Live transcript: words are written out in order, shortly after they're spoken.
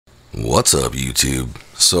What's up, YouTube?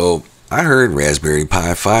 So, I heard Raspberry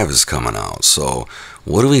Pi 5 is coming out, so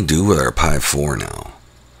what do we do with our Pi 4 now?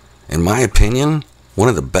 In my opinion, one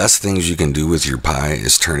of the best things you can do with your Pi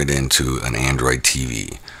is turn it into an Android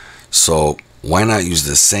TV. So, why not use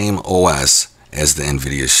the same OS as the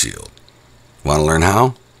NVIDIA Shield? Want to learn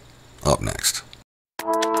how? Up next.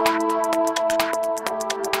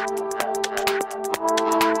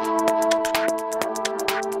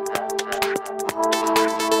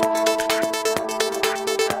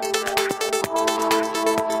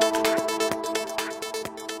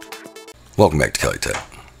 Welcome back to Kelly Tech.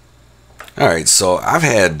 Alright, so I've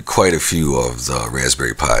had quite a few of the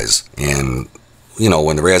Raspberry Pis, and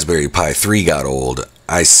when the Raspberry Pi 3 got old,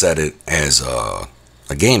 I set it as a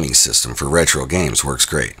gaming system for retro games. Works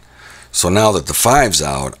great. So now that the 5's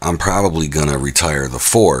out, I'm probably gonna retire the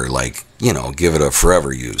 4, give it a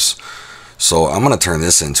forever use. So I'm gonna turn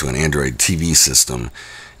this into an Android TV system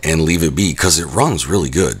and leave it be, because it runs really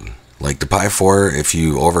good. Like the Pi 4, if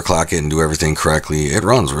you overclock it and do everything correctly, it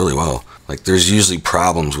runs really well. Like, there's usually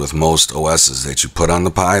problems with most OSs that you put on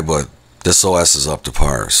the Pi, but this OS is up to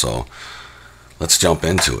par. So let's jump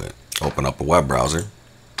into it. Open up a web browser.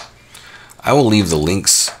 I will leave the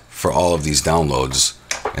links for all of these downloads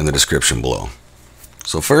in the description below.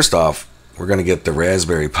 So first off, we're going to get the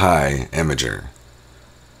Raspberry Pi imager.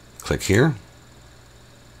 Click here,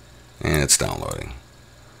 and it's downloading.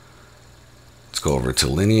 Let's go over to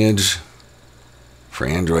Lineage for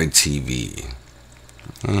Android TV.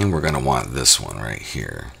 And we're going to want this one right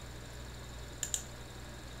here.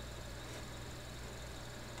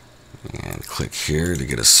 And click here to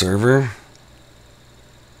get a server.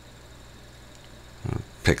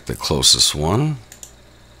 Pick the closest one.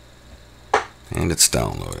 And it's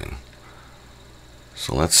downloading.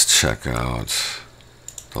 So let's check out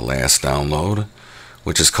the last download,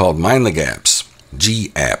 which is called Mind the Gaps, G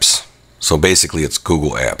Apps. So basically it's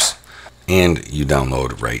Google Apps. And you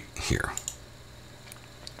download right here.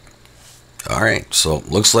 Alright, so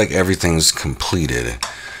looks like everything's completed.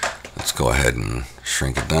 Let's go ahead and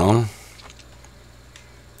shrink it down.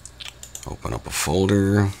 Open up a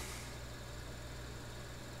folder.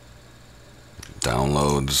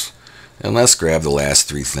 Downloads. And let's grab the last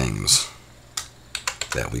 3 things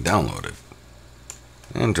that we downloaded.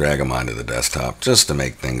 And drag them onto the desktop just to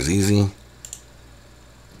make things easy.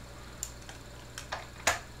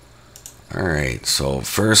 Alright, so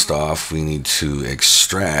first off we need to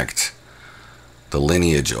extract the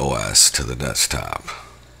Lineage OS to the desktop.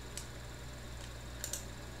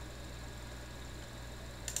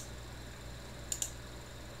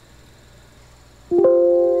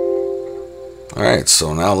 Alright,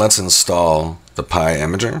 so now let's install the Pi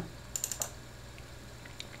imager.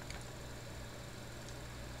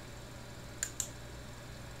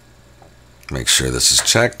 Make sure this is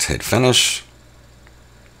checked, hit finish.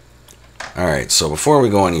 Alright, so before we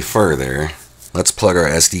go any further, let's plug our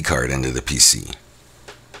SD card into the PC.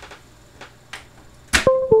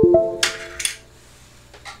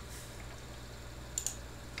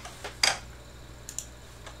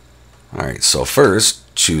 Alright, so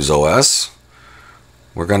first, choose OS.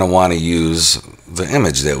 We're going to want to use the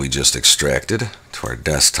image that we just extracted to our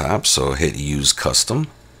desktop, so hit Use Custom.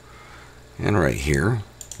 And right here,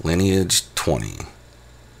 Lineage 20.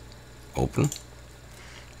 Open.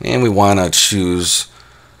 And we want to choose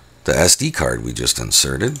the SD card we just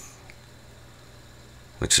inserted,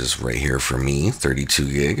 which is right here for me,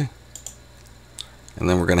 32 gig. And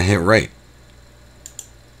then we're going to hit write.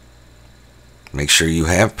 Make sure you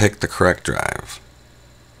have picked the correct drive.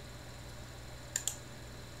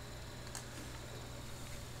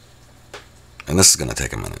 And this is going to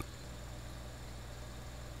take a minute.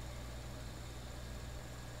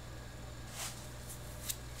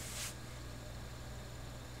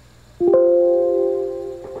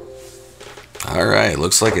 Alright,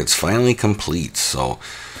 looks like it's finally complete. So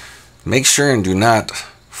make sure and do not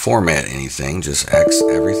format anything. Just X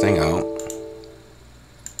everything out.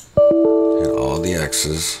 Hit all the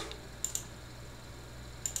X's.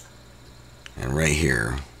 And right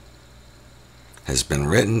here has been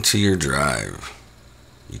written to your drive.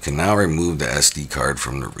 You can now remove the SD card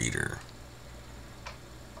from the reader.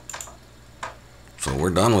 So we're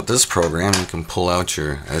done with this program. You can pull out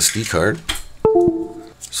your SD card.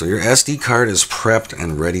 So your SD card is prepped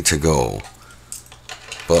and ready to go.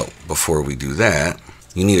 But before we do that,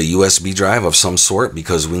 you need a USB drive of some sort,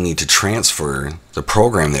 because we need to transfer the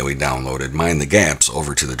program that we downloaded, Mind the Gaps,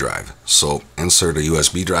 over to the drive. So insert a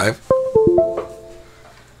USB drive.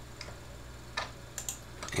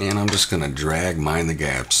 And I'm just going to drag Mind the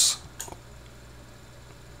Gaps.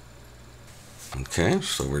 Okay,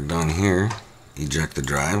 so we're done here. Eject the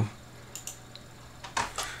drive.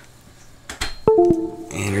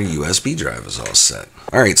 and your USB drive is all set.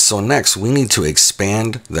 Alright, so next we need to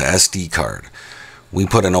expand the SD card. We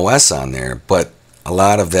put an OS on there, but a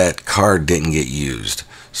lot of that card didn't get used.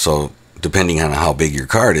 So depending on how big your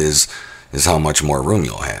card is how much more room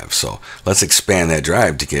you'll have. So let's expand that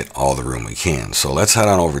drive to get all the room we can. So let's head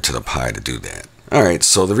on over to the Pi to do that. Alright,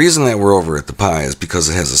 so the reason that we're over at the Pi is because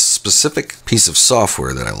it has a specific piece of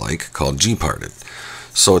software that I like called Gparted.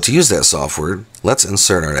 So to use that software, let's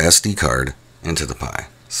insert our SD card into the Pi.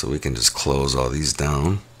 So we can just close all these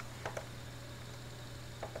down.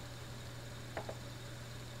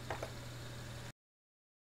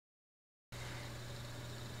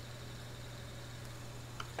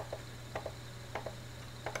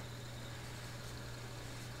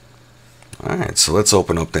 Alright, so let's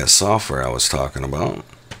open up that software I was talking about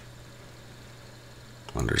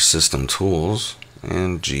under System Tools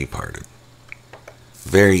and Gparted.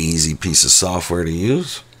 Very easy piece of software to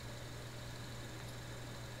use.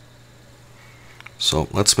 So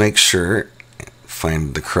let's make sure,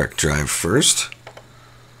 find the correct drive first.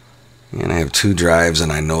 And I have 2 drives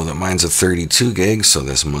and I know that mine's a 32 gig, so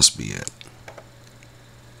this must be it.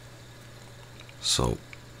 So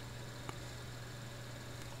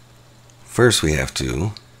first we have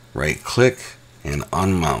to right click and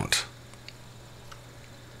unmount.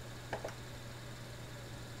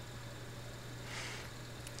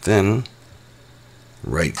 Then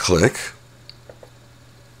right click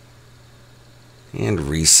and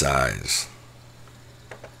resize.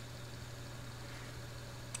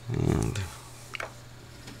 And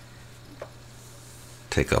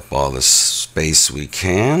take up all the space we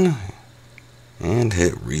can and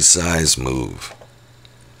hit resize move.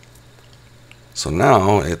 So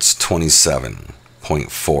now it's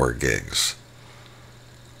 27.4 gigs.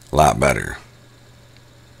 A lot better.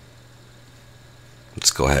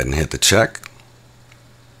 Let's go ahead and hit the check.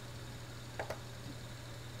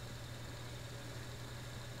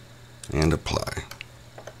 And apply.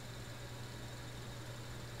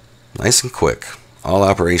 Nice and quick. All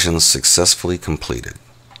operations successfully completed.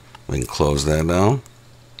 We can close that down.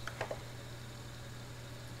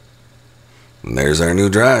 And there's our new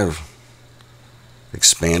drive.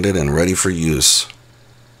 Expanded and ready for use.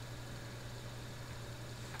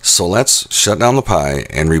 So let's shut down the Pi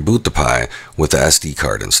and reboot the Pi with the SD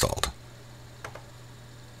card installed.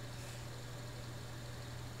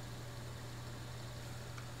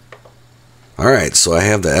 Alright, so I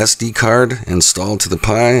have the SD card installed to the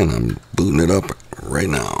Pi and I'm booting it up right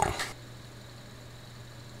now.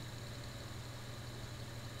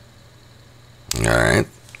 Alright,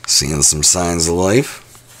 seeing some signs of life.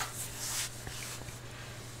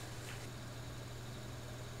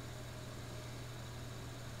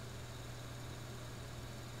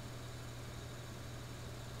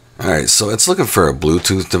 Alright, so it's looking for a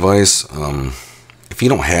Bluetooth device. If you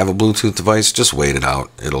don't have a Bluetooth device, just wait it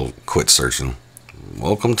out. It'll quit searching.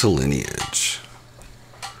 Welcome to Lineage.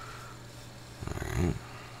 Alright,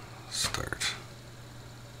 start.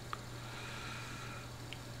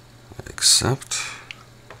 Accept.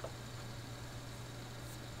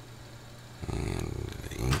 And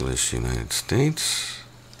English, United States.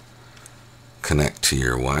 Connect to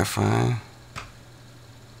your Wi-Fi.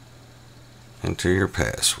 Enter your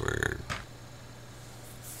password.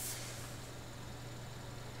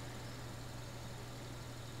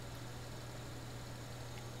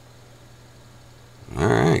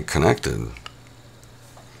 Alright, connected.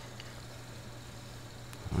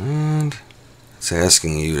 And it's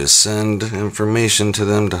asking you to send information to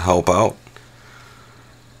them to help out.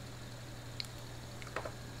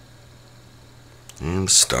 And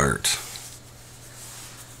start.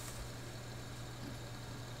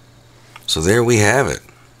 So there we have it.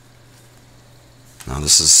 Now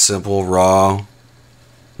this is simple, raw,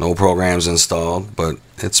 no programs installed, but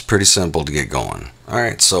it's pretty simple to get going.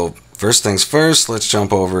 Alright, so first things first, let's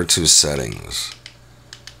jump over to settings.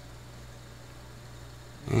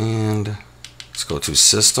 And let's go to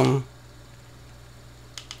system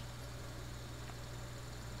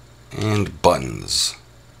and buttons.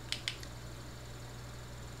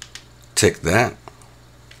 Tick that,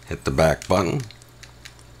 hit the back button.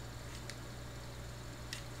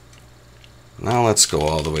 Now let's go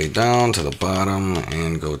all the way down to the bottom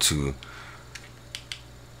and go to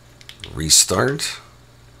restart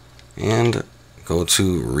and go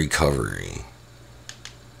to recovery.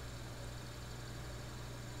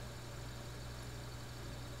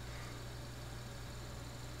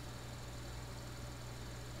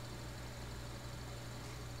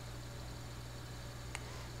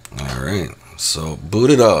 Alright, so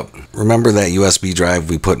boot it up. Remember that USB drive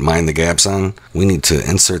we put Mind the Gaps on? We need to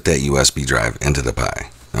insert that USB drive into the Pi.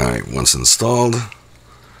 Alright, once installed,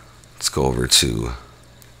 Let's go over to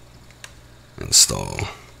install.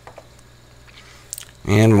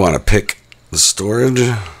 And we want to pick the storage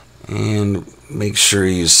and make sure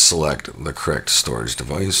you select the correct storage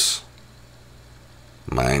device.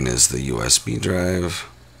 Mine is the USB drive.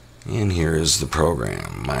 And here is the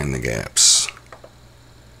program, Mind the Gaps.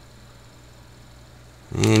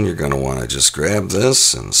 And you're going to want to just grab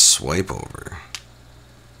this and swipe over.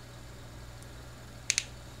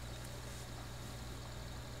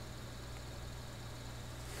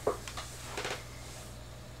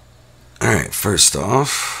 Alright, first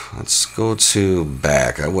off, let's go to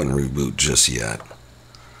back. I wouldn't reboot just yet.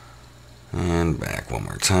 And back one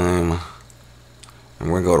more time.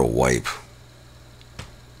 And we're going to go to wipe.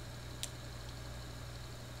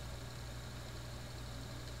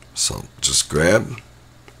 So just grab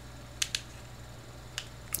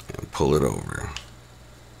and pull it over.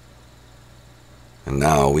 And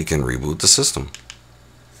now we can reboot the system.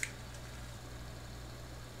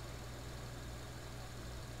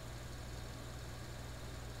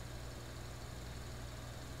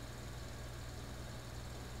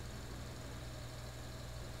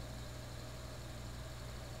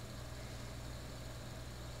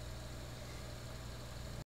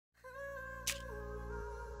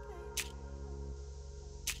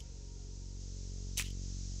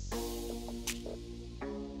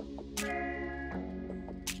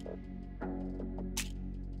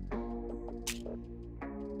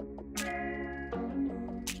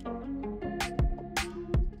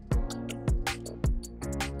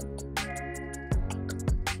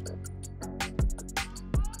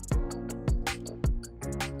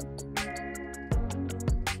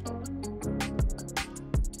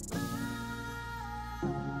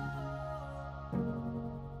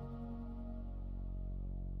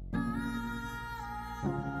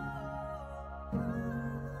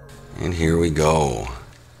 And here we go.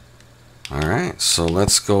 Alright, so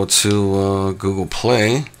let's go to Google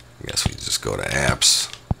Play. I guess we just go to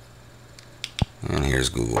Apps. And here's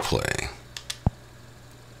Google Play.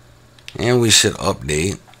 And we should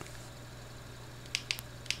update.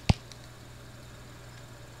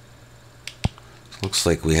 Looks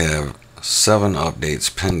like we have 7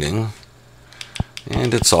 updates pending.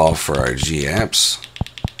 And it's all for our G apps.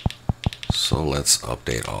 So let's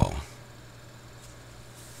update all.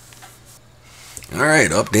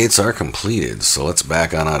 Alright, updates are completed, so let's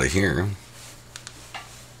back on out of here.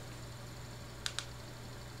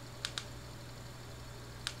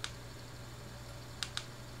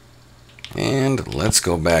 And let's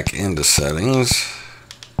go back into settings.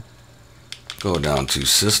 Go down to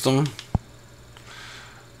System.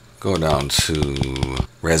 Go down to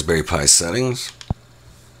Raspberry Pi settings.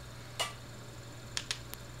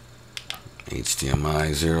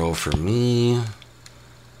 HDMI 0 for me.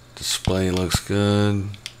 Display looks good.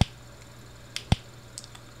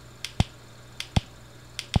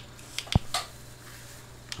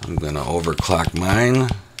 I'm going to overclock mine.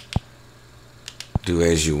 Do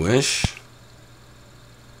as you wish.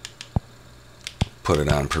 Put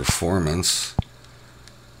it on performance.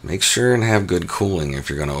 Make sure and have good cooling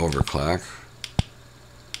if you're going to overclock.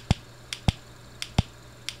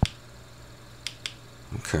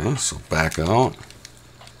 Okay, so back out.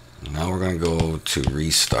 Now we're going to go to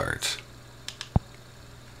restart.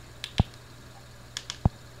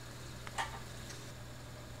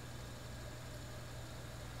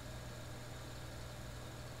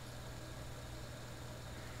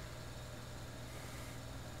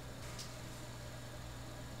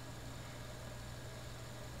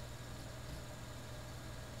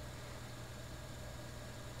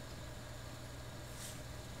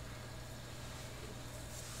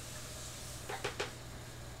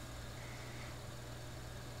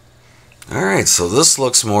 Alright, so this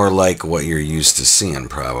looks more like what you're used to seeing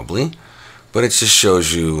probably, but it just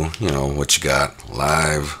shows you, what you got.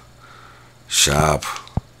 Live, shop,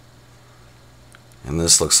 and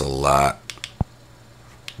this looks a lot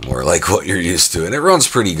more like what you're used to, and it runs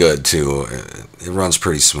pretty good too. It runs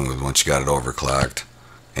pretty smooth once you got it overclocked.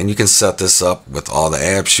 And you can set this up with all the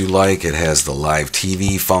apps you like. It has the live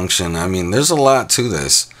TV function. I mean, there's a lot to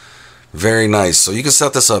this. Very nice. So you can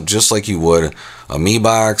set this up just like you would a Mi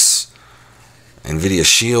Box, NVIDIA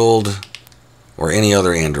Shield, or any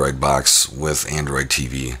other Android box with Android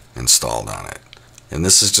TV installed on it. And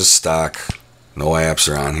this is just stock. No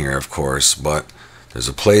apps are on here, of course, but there's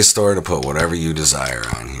a Play Store to put whatever you desire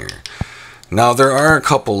on here. Now, there are a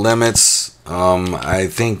couple limits. I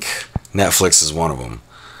think Netflix is one of them.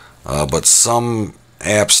 But some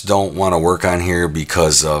apps don't want to work on here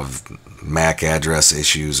because of MAC address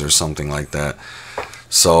issues or something like that.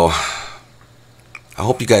 So I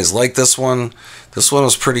hope you guys like this one. This one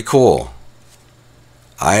was pretty cool.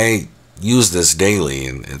 I use this daily,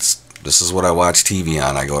 and this is what I watch TV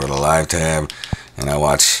on. I go to the live tab and I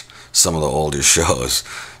watch some of the older shows.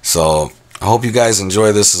 So I hope you guys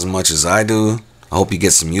enjoy this as much as I do. I hope you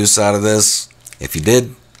get some use out of this. If you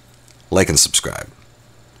did, like and subscribe.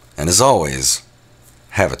 And as always,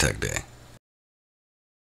 have a tech day.